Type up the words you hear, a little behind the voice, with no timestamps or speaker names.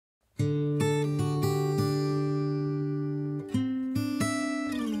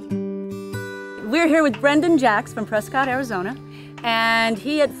We're here with Brendon Jacks from Prescott, Arizona, and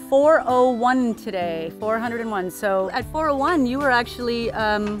he hit 401 today, 401. So at 401, you were actually,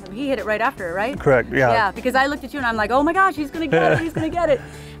 he hit it right after, right? Correct, yeah. Yeah, because I looked at you and I'm like, oh my gosh, he's gonna get it, he's gonna get it.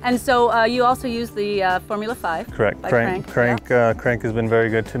 And so you also use the Formula 5. Correct. Crank has been very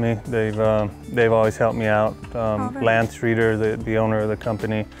good to me. They've always helped me out. Lance Reeder, the owner of the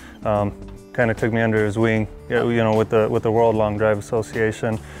company, kind of took me under his wing, you know, with the ParaLong Driver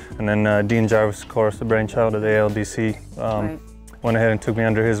Association, and then Dean Jarvis, of course, the brainchild of the ALDC, went ahead and took me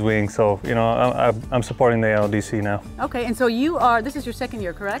under his wing. So, you know, I'm supporting the ALDC now. Okay, and so this is your second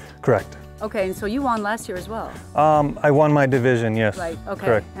year, correct? Correct. Okay, and so you won last year as well? I won my division, yes. Right, okay.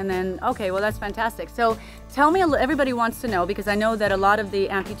 Correct. And then, okay, well, that's fantastic. So tell me, everybody wants to know, because I know that a lot of the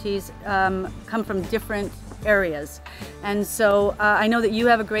amputees come from different areas. And so I know that you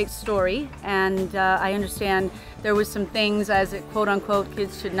have a great story, and I understand there was some things, as it quote unquote,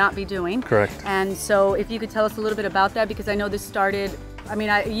 kids should not be doing. Correct. And so if you could tell us a little bit about that, because I know this started, I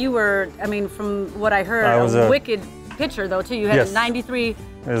mean, from what I heard, a wicked pitcher though too. You had a 93.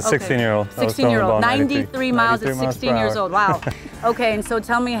 It was a 16-year-old. 16-year-old, 93 miles at 16 years old. Wow. Okay, and so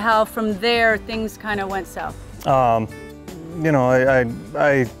tell me how from there things kind of went south. You know,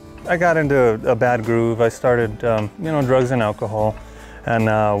 I got into a bad groove. I started, you know, drugs and alcohol. And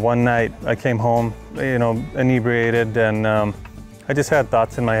one night I came home, you know, inebriated, and I just had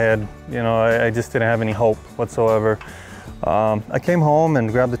thoughts in my head. You know, I just didn't have any hope whatsoever. I came home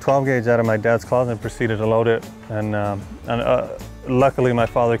and grabbed the 12 gauge out of my dad's closet and proceeded to load it. And luckily my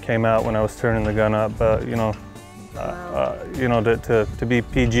father came out when I was turning the gun up. You know, you know, to be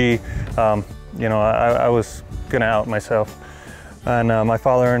PG, you know, I was gonna out myself. And my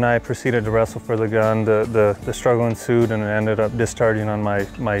father and I proceeded to wrestle for the gun. The struggle ensued, and it ended up discharging on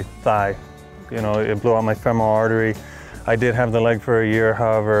my thigh. You know, it blew out my femoral artery. I did have the leg for a year,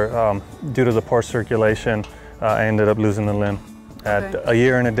 however, due to the poor circulation, I ended up losing the limb at a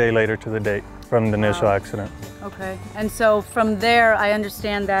year and a day later to the date from the initial accident. Okay, and so from there, I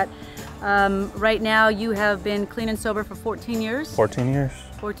understand that right now you have been clean and sober for 14 years? 14 years.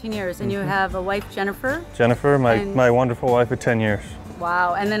 14 years, and you have a wife, Jennifer? Jennifer, my wonderful wife of 10 years.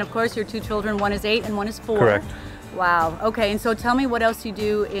 Wow, and then of course your two children, one is 8 and one is 4. Correct. Wow, okay, and so tell me what else you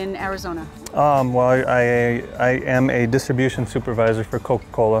do in Arizona. Well, I am a distribution supervisor for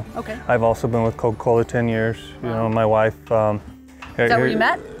Coca-Cola. Okay. I've also been with Coca-Cola 10 years. You know, my wife... is that where you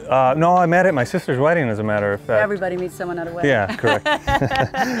met? No, I met at my sister's wedding, as a matter of fact. Everybody meets someone at a wedding. Yeah, correct.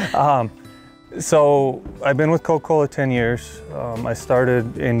 So I've been with Coca-Cola 10 years. I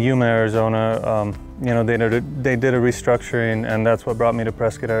started in Yuma, Arizona. You know, they did a restructuring, and that's what brought me to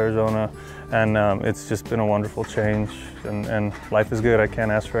Prescott, Arizona. And it's just been a wonderful change, and life is good. I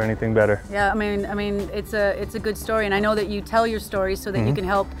can't ask for anything better. Yeah, I mean, it's a good story, and I know that you tell your story so that you can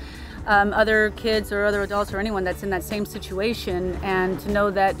help other kids or other adults or anyone that's in that same situation, and to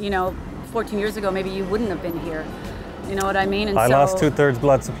know that, you know, 14 years ago maybe you wouldn't have been here. You know what I mean? And I lost 2/3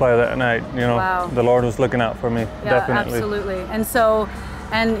 blood supply that night. You know, the Lord was looking out for me. Yeah, definitely. Absolutely. And so,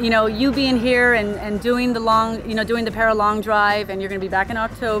 and you know, you being here and doing the doing the ParaLong Drive, and you're going to be back in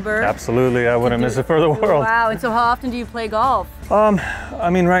October. Absolutely, I wouldn't miss it for the world. Wow. And so, how often do you play golf? I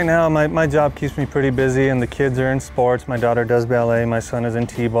mean, right now my job keeps me pretty busy, and the kids are in sports. My daughter does ballet. My son is in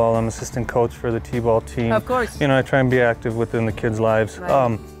t-ball. I'm assistant coach for the t-ball team. Of course. You know, I try and be active within the kids' lives.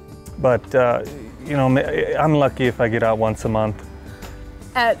 Right. You know, I'm lucky if I get out once a month.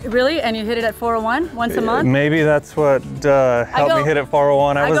 Really? And you hit it at 401 once a month? Maybe that's what helped me hit it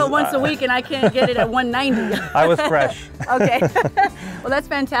 401. I go once a week and I can't get it at 190. I was fresh. Okay. Well, that's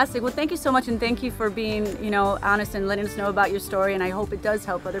fantastic. Well, thank you so much, and thank you for being, you know, honest and letting us know about your story. And I hope it does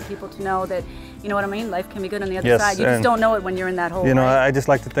help other people to know that, you know what I mean, life can be good on the other side. You just don't know it when you're in that hole. You know, I just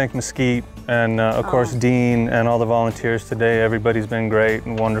like to thank Mesquite and of course Dean and all the volunteers today. Everybody's been great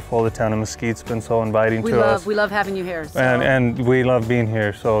and wonderful. The town of Mesquite's been so inviting to us. We love having you here. So. And we love being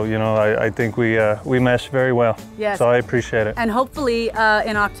here. So, you know, I think we mesh very well. Yes. So I appreciate it. And hopefully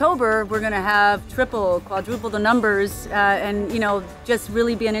in October, we're going to have triple, quadruple the numbers and, you know, just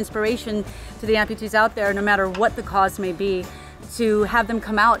really be an inspiration to the amputees out there, no matter what the cause may be, to have them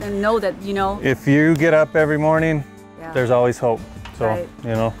come out and know that, you know. If you get up every morning, there's always hope. So, you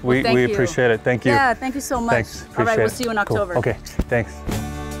know, we appreciate it. Thank you. Yeah, thank you so much. Thanks. All right, we'll see you in October. Cool. Okay, thanks.